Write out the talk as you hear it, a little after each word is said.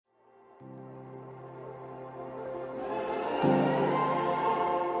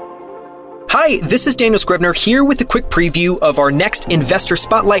Hi, this is Daniel Scribner here with a quick preview of our next Investor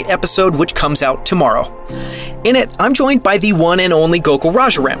Spotlight episode, which comes out tomorrow. In it, I'm joined by the one and only Gokul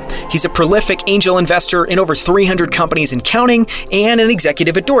Rajaram. He's a prolific angel investor in over 300 companies and counting, and an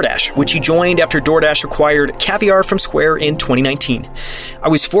executive at DoorDash, which he joined after DoorDash acquired Caviar from Square in 2019. I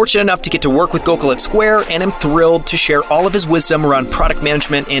was fortunate enough to get to work with Gokul at Square, and am thrilled to share all of his wisdom around product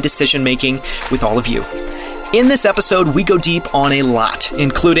management and decision-making with all of you. In this episode, we go deep on a lot,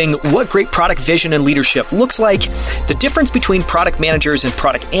 including what great product vision and leadership looks like, the difference between product managers and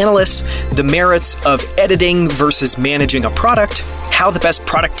product analysts, the merits of editing versus managing a product, how the best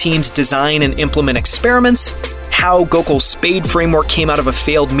product teams design and implement experiments, how Gokul's S.P.A.D.E framework came out of a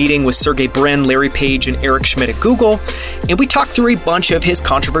failed meeting with Sergey Brin, Larry Page, and Eric Schmidt at Google, and we talked through a bunch of his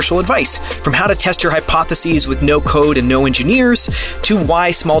controversial advice, from how to test your hypotheses with no code and no engineers, to why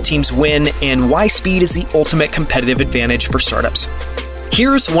small teams win, and why speed is the ultimate competitive advantage for startups.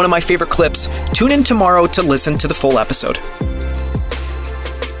 Here's one of my favorite clips. Tune in tomorrow to listen to the full episode.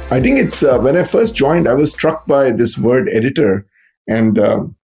 I think it's when I first joined, I was struck by this word editor, and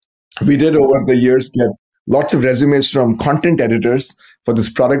we did over the years get lots of resumes from content editors for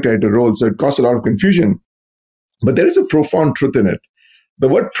this product editor role. So it caused a lot of confusion. But there is a profound truth in it. The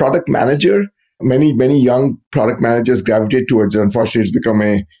word product manager, many young product managers gravitate towards it. Unfortunately, it's become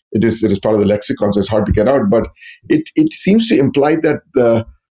it is part of the lexicon, so it's hard to get out. But it seems to imply that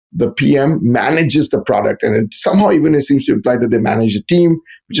the PM manages the product. And it somehow even it seems to imply that they manage a team,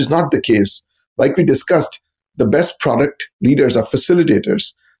 which is not the case. Like we discussed, the best product leaders are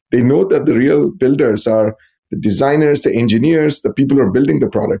facilitators. They know that the real builders are the designers, the engineers, the people who are building the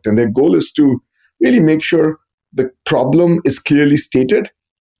product. And their goal is to really make sure the problem is clearly stated,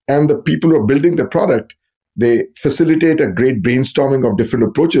 and the people who are building the product, they facilitate a great brainstorming of different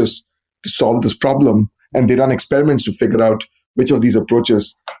approaches to solve this problem. And they run experiments to figure out which of these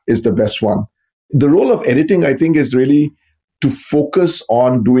approaches is the best one. The role of editing, I think, is really to focus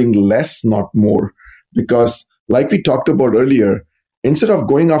on doing less, not more. Because like we talked about earlier, instead of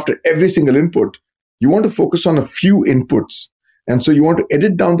going after every single input, you want to focus on a few inputs. And so you want to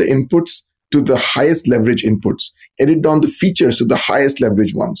edit down the inputs to the highest leverage inputs, edit down the features to the highest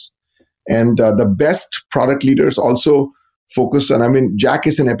leverage ones. And the best product leaders also focus on, Jack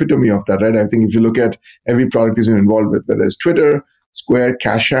is an epitome of that, right? I think if you look at every product he's involved with, whether it's Twitter, Square,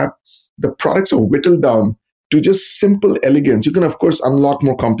 Cash App, the products are whittled down to just simple elegance. You can, of course, unlock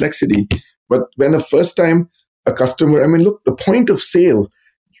more complexity. But when the first time a customer, look, the point of sale,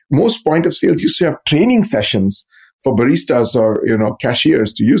 most point of sales used to have training sessions for baristas or,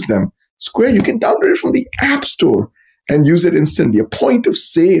 cashiers to use them. Square, you can download it from the App Store and use it instantly, a point of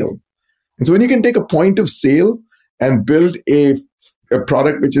sale. And so when you can take a point of sale and build a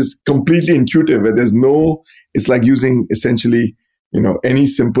product which is completely intuitive, where it's like using essentially, any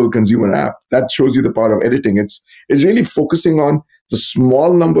simple consumer app, that shows you the power of editing. It's really focusing on the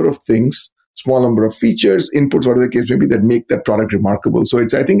small number of things, small number of features, inputs, whatever the case may be, that make that product remarkable. So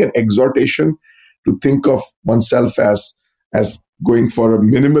it's, I think, an exhortation to think of oneself as going for a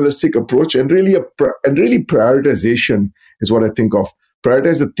minimalistic approach, and really prioritization is what I think of.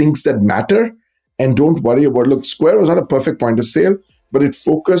 Prioritize the things that matter and don't worry about, look, Square was not a perfect point of sale, but it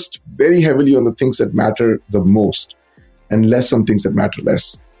focused very heavily on the things that matter the most and less on things that matter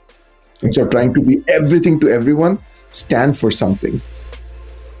less. Instead of trying to be everything to everyone, stand for something.